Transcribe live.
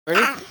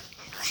Ready?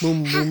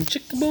 Boom, boom,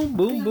 chick, boom,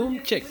 boom,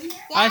 boom, chick.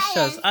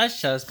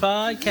 Asha's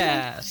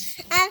podcast.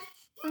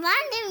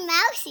 Random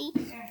Mousy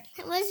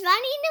was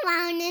running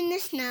around in the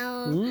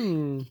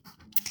snow,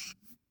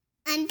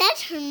 and then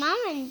her mom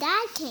and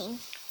dad came.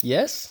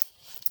 Yes?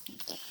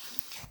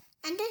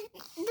 And then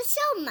the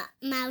snow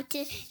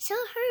melted, so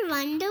her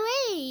run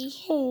away.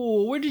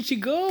 Oh, where did she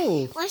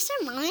go? With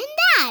her mom and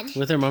dad.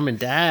 With her mom and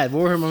dad.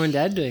 What were her mom and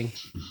dad doing?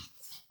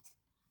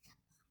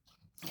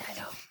 I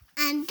know.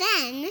 And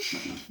then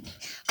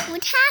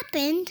what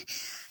happened?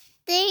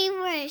 They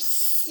were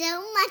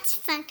so much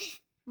fun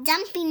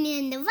jumping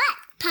in the wet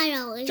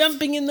puddles.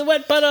 Jumping in the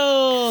wet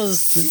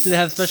puddles. Did they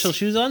have special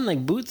shoes on,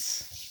 like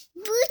boots?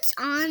 Boots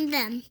on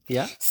them.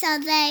 Yeah. So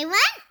they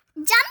went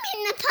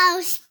jumping the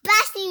puddles,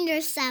 splashing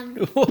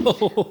themselves.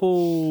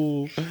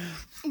 Whoa.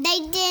 They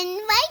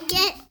didn't like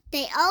it.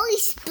 They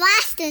always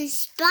splashed and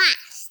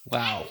splashed.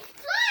 Wow.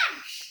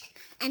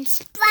 And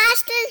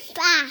splashed and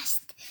splashed.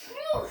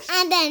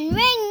 And then ring, ring,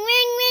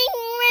 ring,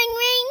 ring,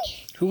 ring.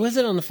 Who was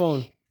it on the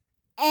phone?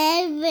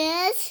 It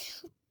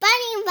was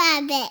Bunny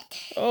Rabbit.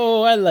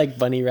 Oh, I like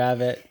Bunny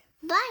Rabbit.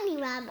 Bunny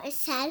Rabbit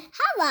said,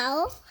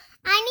 "Hello,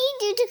 I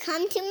need you to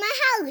come to my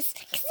house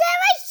because I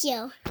like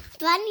you."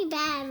 Bunny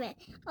Rabbit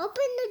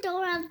opened the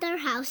door of their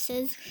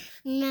houses,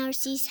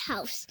 Mousy's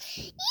house.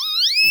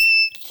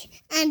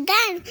 And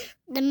then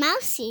the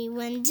Mousy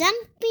went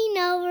jumping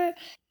over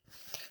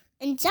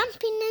and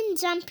jumping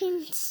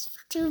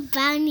to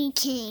Bunny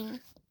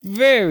King.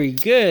 Very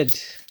good.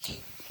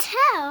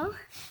 So,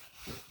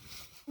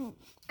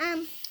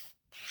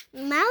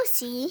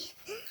 Mousy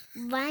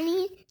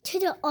running to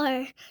the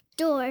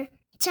door,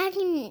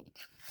 checking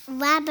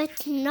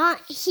Rabbit's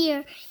not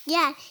here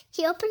yet.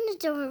 He opened the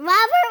door.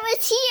 Rabbit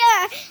was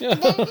here.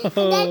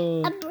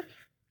 Then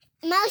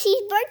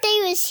Mousy's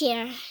birthday was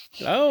here.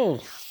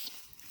 Oh.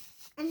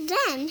 And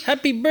then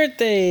Happy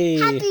birthday.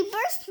 Happy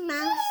birthday,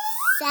 Mouse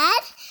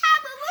said.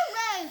 Happy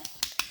birthday.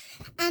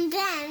 And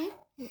then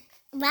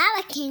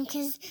Rabbit came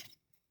because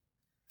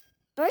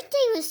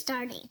birthday was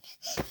starting.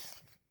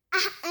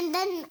 And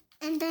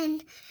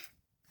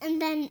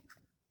then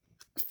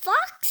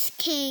Fox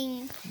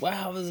came.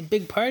 Wow, it was a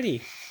big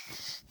party.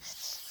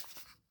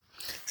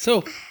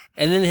 So,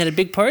 and then they had a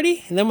big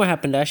party? And then what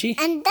happened, Ashi?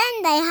 And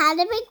then they had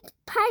a big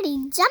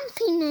party,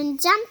 jumping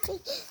and jumping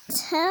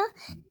till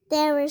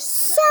there were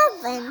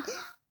 7.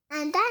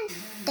 And then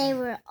they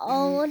were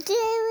all not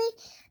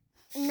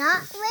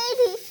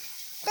ready.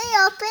 They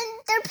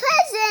opened their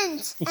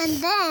presents.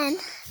 And then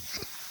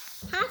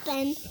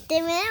happened,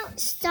 they went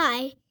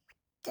outside.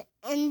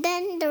 And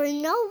then there was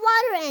no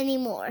water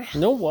anymore.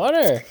 No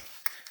water.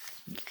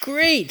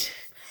 Great.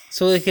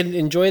 So they could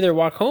enjoy their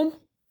walk home?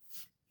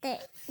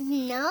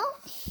 No.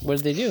 What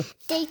did they do?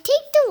 They take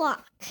the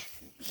walk.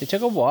 They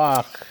took a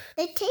walk.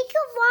 They take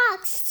a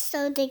walk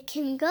so they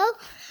can go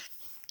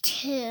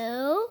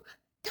to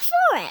the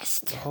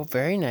forest. Oh,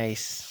 very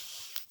nice.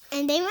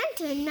 And they went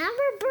to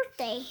another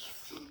birthday.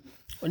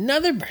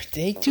 Another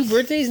birthday? 2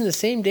 birthdays in the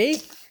same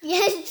day?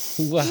 Yes.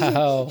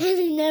 Wow. So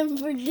they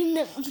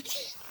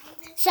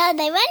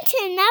went to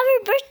another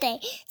birthday.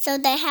 So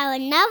they have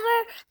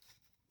another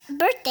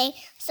birthday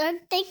so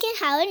they can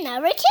have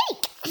another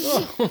cake.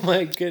 Oh,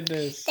 my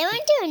goodness. They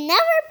went to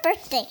another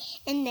birthday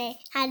and they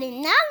had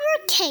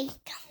another cake.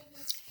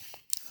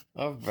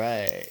 All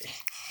right.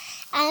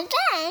 And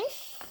then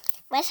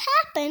what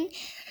happened?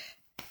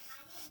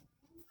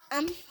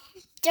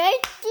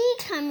 Dirty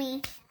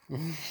coming. Do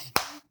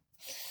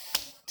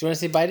you want to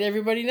say bye to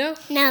everybody now?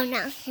 No.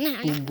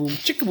 Boom, boom,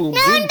 chicka, boom,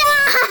 No, boom. no.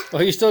 Oh,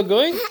 you're still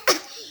going?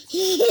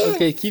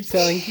 Okay, keep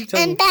telling.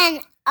 And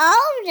then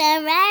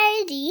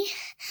already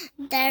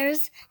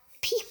there's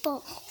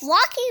people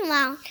walking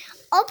around,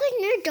 opening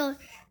their door,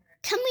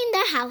 coming in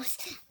their house,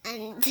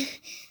 and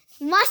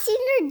washing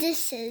their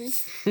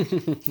dishes.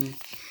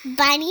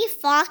 Bunny,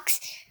 Fox,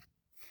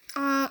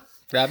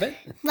 Rabbit?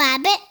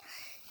 Rabbit,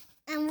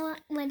 and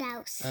what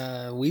else?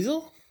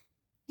 Weasel?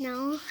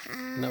 No.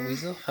 Not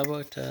weasel. How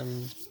about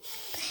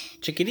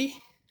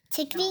chickadee?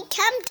 Chickadee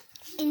come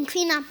and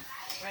clean up.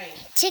 Right.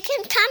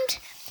 Chicken come.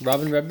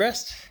 Robin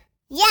Redbreast?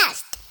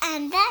 Yes,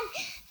 and then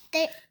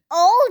they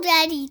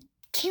already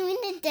came in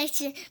the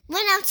ditch,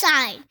 went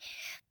outside,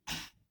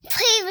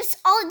 played with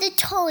all the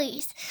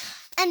toys.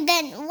 And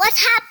then what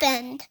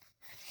happened?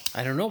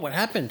 I don't know. What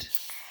happened?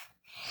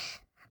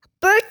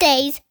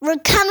 Birthdays were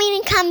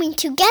coming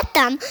to get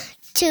them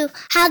to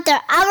have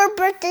their other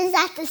birthdays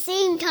at the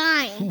same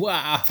time.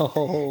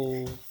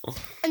 Wow.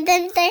 And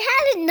then they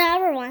had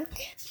another one,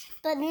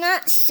 but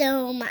not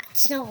so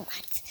much.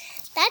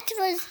 That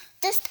was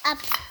just a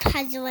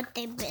puzzle what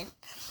they've been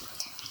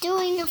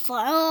doing for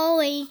all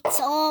weeks.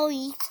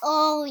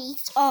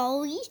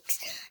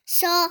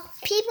 So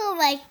people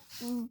like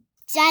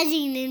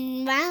judging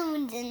and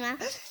round and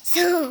round.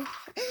 So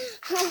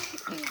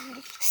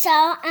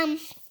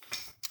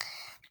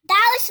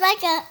that was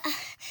like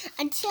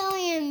a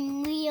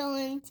trillion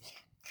million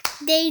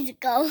days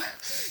ago.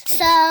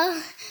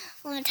 So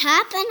what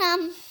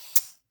happened?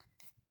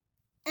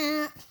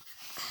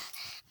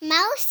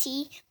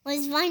 Mousy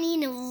was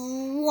running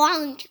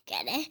along to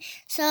get it.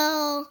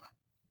 So,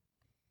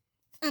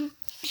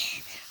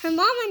 her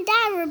mom and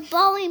dad were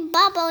blowing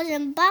bubbles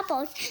and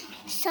bubbles.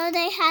 So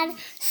they had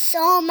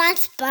so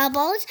much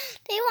bubbles.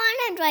 They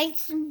wanted like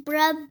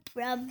brub,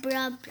 brub,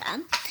 brub,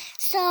 brub.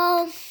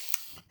 So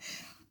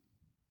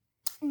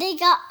they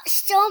got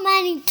so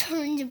many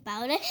turns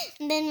about it.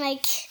 And then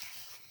like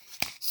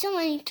so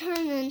many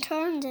turns and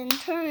turns and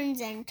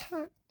turns and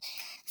turns.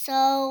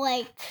 So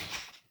like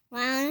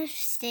round the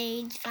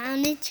stage,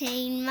 round the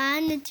chain,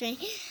 round the train.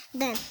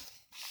 Then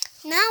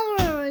now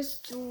we're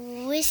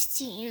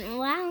twisting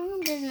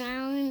round and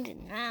round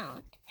and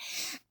round.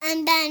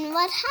 And then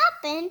what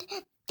happened,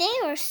 they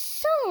were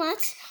so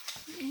much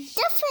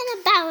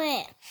different about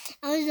it.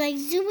 I was like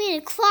zooming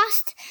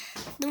across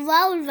the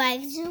road,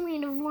 like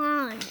zooming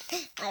around.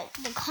 Like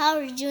the car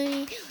was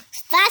zooming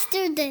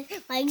faster than,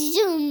 like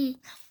zoom,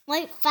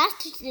 like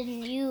faster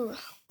than you.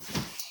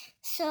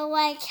 So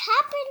like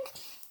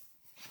happened,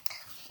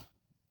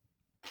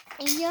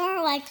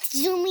 you're like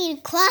zooming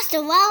across the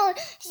road,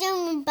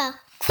 zooming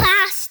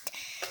across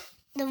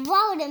the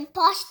road and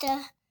past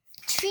the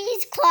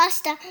trees,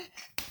 across the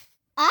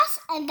us,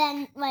 and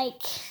then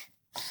like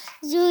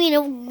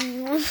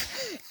zooming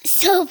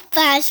so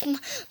fast.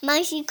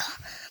 Mousy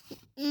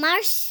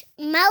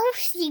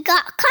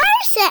got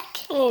car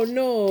sick. Oh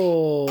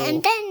no!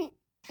 And then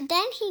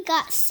he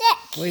got sick.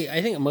 Wait,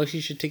 I think Moshi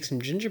should take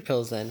some ginger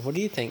pills then. What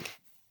do you think?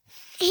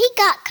 He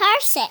got car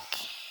sick.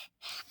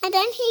 And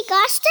then he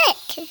got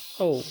sick.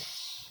 Oh.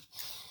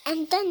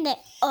 And then they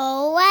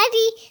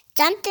already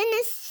jumped in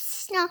the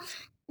snow,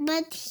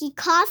 but he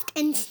coughed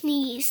and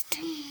sneezed.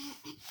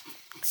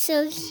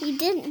 So he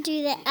didn't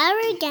do that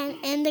ever again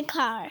in the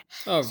car.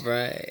 All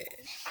right.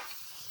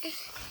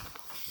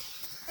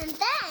 And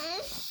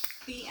then...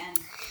 The end.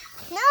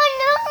 No,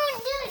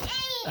 dude.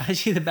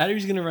 Actually, the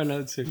battery's gonna run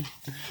out soon.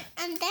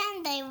 And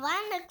then they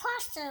ran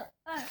across the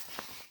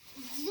earth.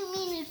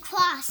 Zooming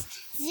across.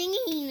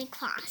 Zinging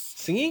across.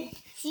 Singing?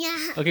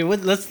 Yeah. Okay,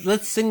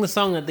 let's sing the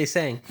song that they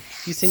sang.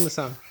 You sing the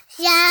song.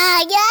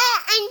 Yeah,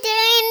 I'm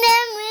doing the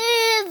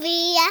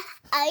movie.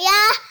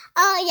 Yeah,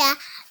 oh yeah,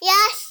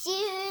 yes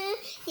you.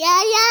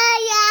 Yeah.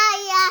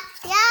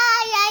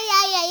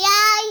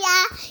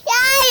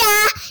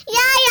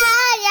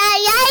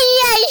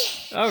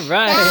 All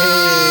right.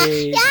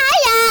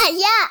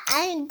 Yeah.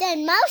 And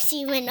then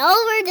Mousy went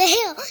over the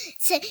hill.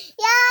 Said,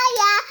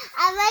 yeah,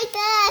 I like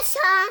this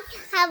song.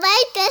 I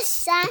like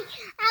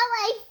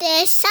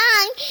this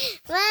song.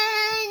 When I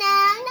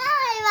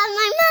love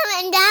my mom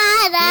and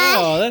dad.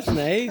 Oh, that's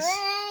nice.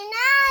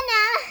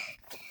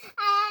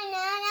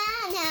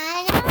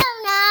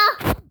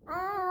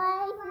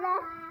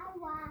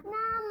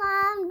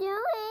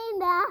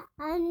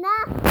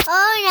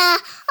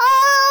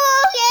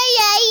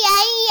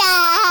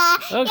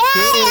 Okay.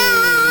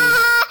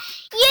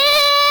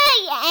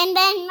 Yeah. And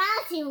then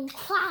Mousy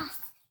crossed.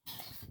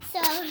 So,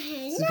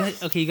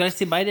 Okay, you gotta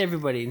say bye to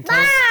everybody.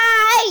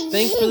 bye.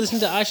 Thanks for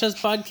listening to Asha's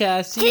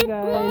podcast. See you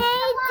guys.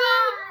 Bye.